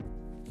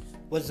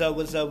What's up,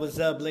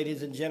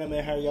 ladies and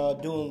gentlemen? How y'all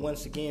doing?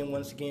 Once again,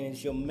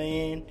 it's your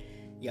man,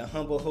 your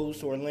humble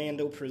host,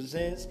 Orlando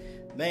Presents.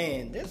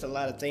 Man, there's a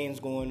lot of things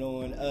going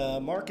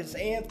on. Marcus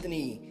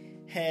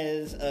Anthony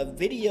has a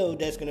video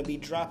that's going to be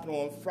dropping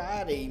on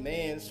Friday,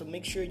 man. So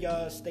make sure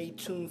y'all stay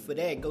tuned for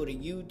that. Go to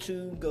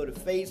YouTube, go to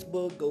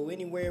Facebook, go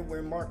anywhere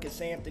where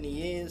Marcus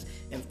Anthony is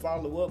and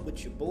follow up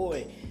with your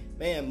boy.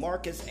 Man,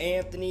 Marcus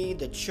Anthony,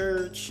 the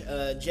church,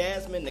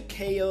 Jasmine, the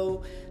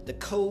KO, the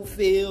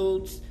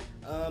Cofields.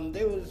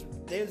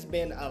 There's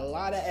been a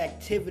lot of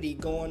activity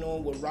going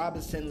on with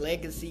Robinson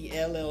Legacy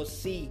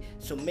LLC,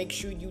 so make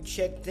sure you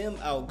check them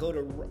out. Go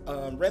to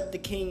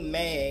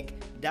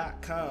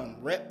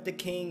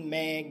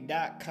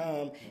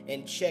repthekingmag.com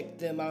and check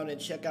them out and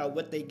check out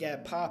what they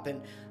got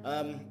popping.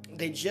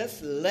 They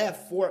just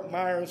left Fort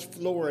Myers,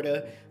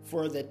 Florida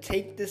for the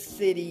Take the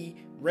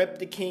City Rep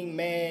the King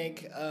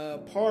Mag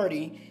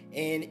party,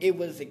 and it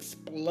was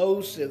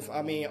explosive.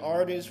 I mean,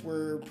 artists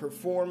were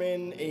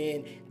performing,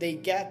 and they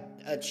got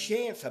a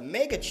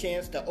mega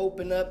chance to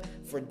open up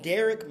for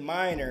Derek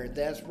Minor.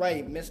 That's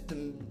right,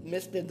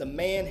 Mr. The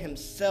Man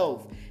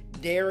himself,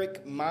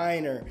 Derek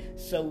Minor.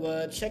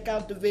 So check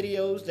out the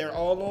videos. They're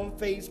all on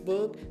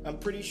Facebook. I'm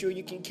pretty sure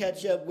you can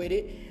catch up with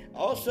it.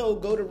 Also,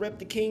 go to Rep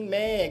the King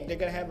Mag. They're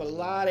going to have a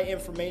lot of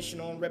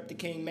information on Rep the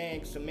King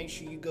Mag, so make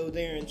sure you go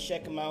there and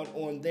check them out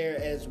on there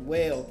as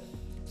well.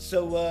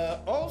 So,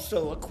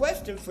 also, a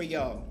question for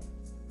y'all.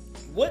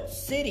 What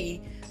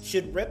city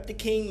should Rep the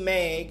King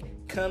Mag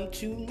come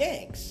to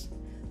next?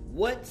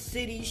 What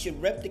city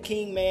should Rep the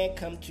King Mag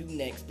come to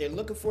next? They're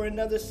looking for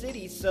another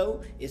city,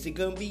 so is it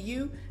going to be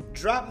you?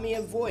 Drop me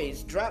a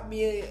voice. Drop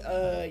me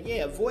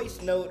a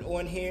voice note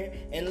on here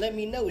and let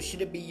me know.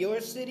 Should it be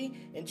your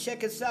city? And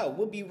check us out.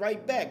 We'll be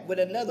right back with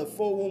another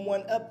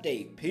 411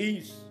 update.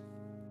 Peace.